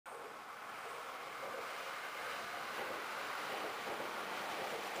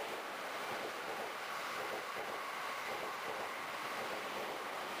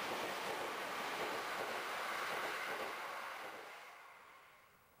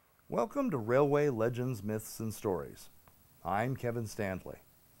Welcome to Railway Legends, Myths, and Stories. I'm Kevin Standley.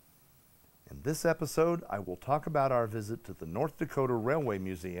 In this episode, I will talk about our visit to the North Dakota Railway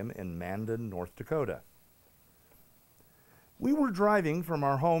Museum in Mandan, North Dakota. We were driving from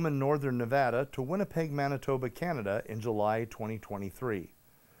our home in northern Nevada to Winnipeg, Manitoba, Canada in July 2023.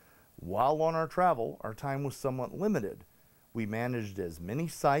 While on our travel, our time was somewhat limited. We managed as many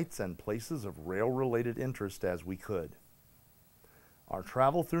sites and places of rail-related interest as we could. Our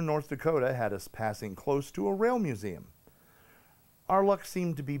travel through North Dakota had us passing close to a rail museum. Our luck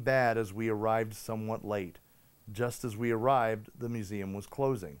seemed to be bad as we arrived somewhat late. Just as we arrived, the museum was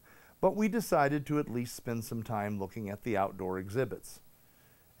closing, but we decided to at least spend some time looking at the outdoor exhibits.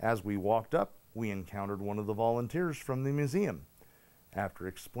 As we walked up, we encountered one of the volunteers from the museum. After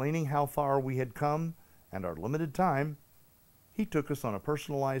explaining how far we had come and our limited time, he took us on a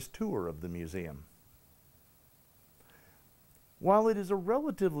personalized tour of the museum. While it is a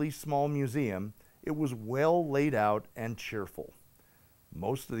relatively small museum, it was well laid out and cheerful.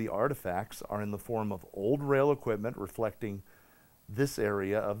 Most of the artifacts are in the form of old rail equipment reflecting this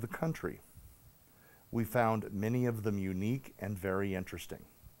area of the country. We found many of them unique and very interesting.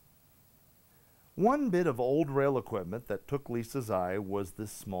 One bit of old rail equipment that took Lisa's eye was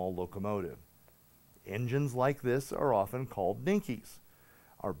this small locomotive. Engines like this are often called dinkies.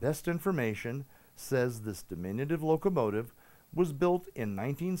 Our best information says this diminutive locomotive was built in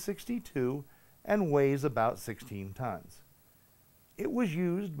 1962 and weighs about 16 tons. It was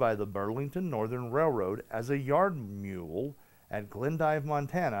used by the Burlington Northern Railroad as a yard mule at Glendive,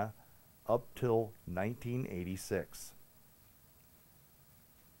 Montana up till 1986.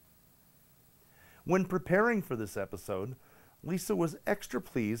 When preparing for this episode, Lisa was extra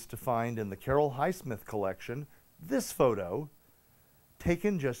pleased to find in the Carol Highsmith collection this photo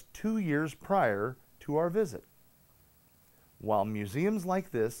taken just 2 years prior to our visit. While museums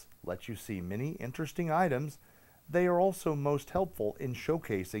like this let you see many interesting items, they are also most helpful in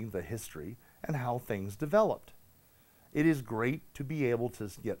showcasing the history and how things developed. It is great to be able to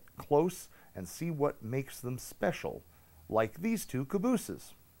get close and see what makes them special, like these two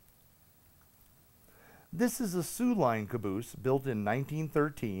cabooses. This is a Sioux Line caboose built in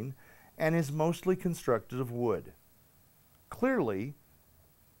 1913 and is mostly constructed of wood. Clearly,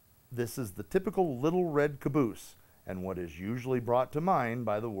 this is the typical little red caboose, and what is usually brought to mind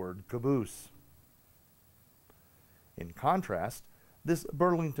by the word caboose. In contrast, this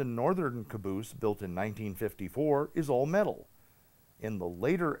Burlington Northern caboose built in 1954 is all metal. In the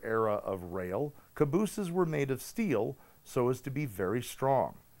later era of rail, cabooses were made of steel so as to be very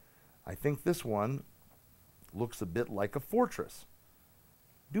strong. I think this one looks a bit like a fortress.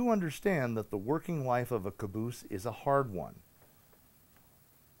 Do understand that the working life of a caboose is a hard one.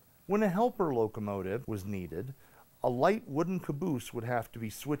 When a helper locomotive was needed, a light wooden caboose would have to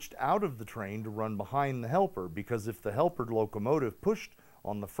be switched out of the train to run behind the helper, because if the helper locomotive pushed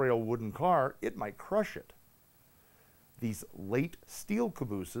on the frail wooden car, it might crush it. These late steel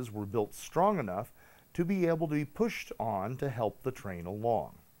cabooses were built strong enough to be able to be pushed on to help the train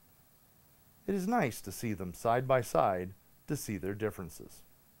along. It is nice to see them side by side to see their differences.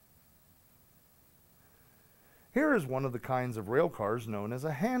 Here is one of the kinds of rail cars known as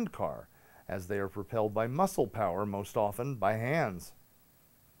a hand car, as they are propelled by muscle power, most often by hands.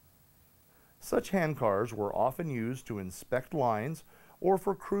 Such hand cars were often used to inspect lines or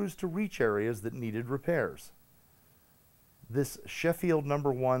for crews to reach areas that needed repairs. This Sheffield No.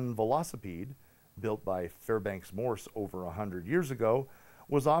 1 velocipede, built by Fairbanks Morse over 100 years ago,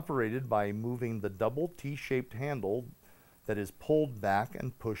 was operated by moving the double T-shaped handle that is pulled back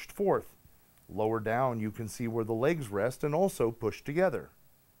and pushed forth. Lower down you can see where the legs rest and also pushed together.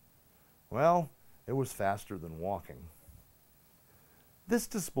 Well, it was faster than walking. This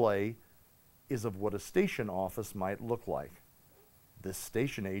display is of what a station office might look like. This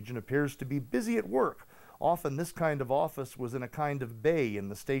station agent appears to be busy at work. Often this kind of office was in a kind of bay in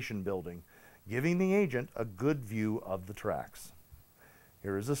the station building, giving the agent a good view of the tracks.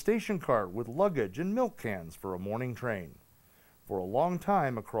 Here is a station cart with luggage and milk cans for a morning train. For a long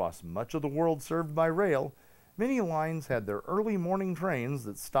time across much of the world served by rail, many lines had their early morning trains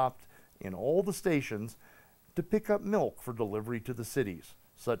that stopped in all the stations to pick up milk for delivery to the cities.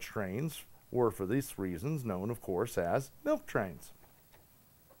 Such trains were for these reasons known, of course, as milk trains.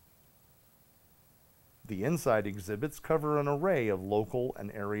 The inside exhibits cover an array of local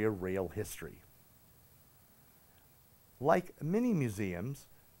and area rail history. Like many museums,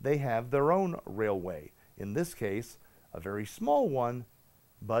 they have their own railway, in this case, a very small one,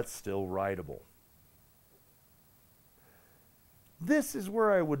 but still rideable. This is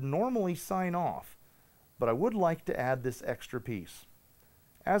where I would normally sign off, but I would like to add this extra piece.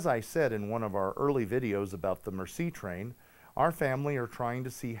 As I said in one of our early videos about the Merci train, our family are trying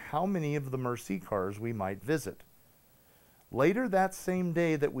to see how many of the Merci cars we might visit. Later that same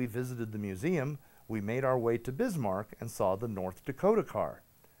day that we visited the museum, we made our way to Bismark and saw the North Dakota car.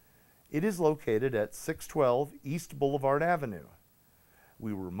 It is located at 612 East Boulevard Avenue.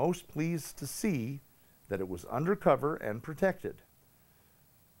 We were most pleased to see that it was undercover and protected.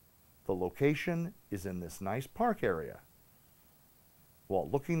 The location is in this nice park area. While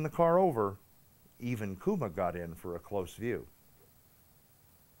looking the car over, even Kuma got in for a close view.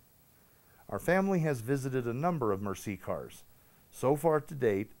 Our family has visited a number of Merci cars. So far to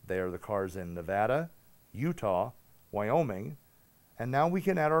date, they are the cars in Nevada, Utah, Wyoming, and now we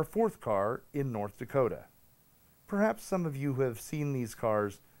can add our fourth car in North Dakota. Perhaps some of you who have seen these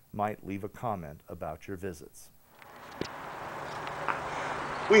cars might leave a comment about your visits.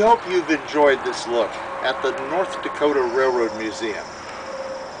 We hope you've enjoyed this look at the North Dakota Railroad Museum.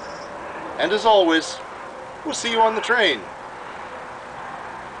 And as always, we'll see you on the train,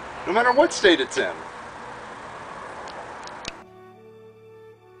 no matter what state it's in.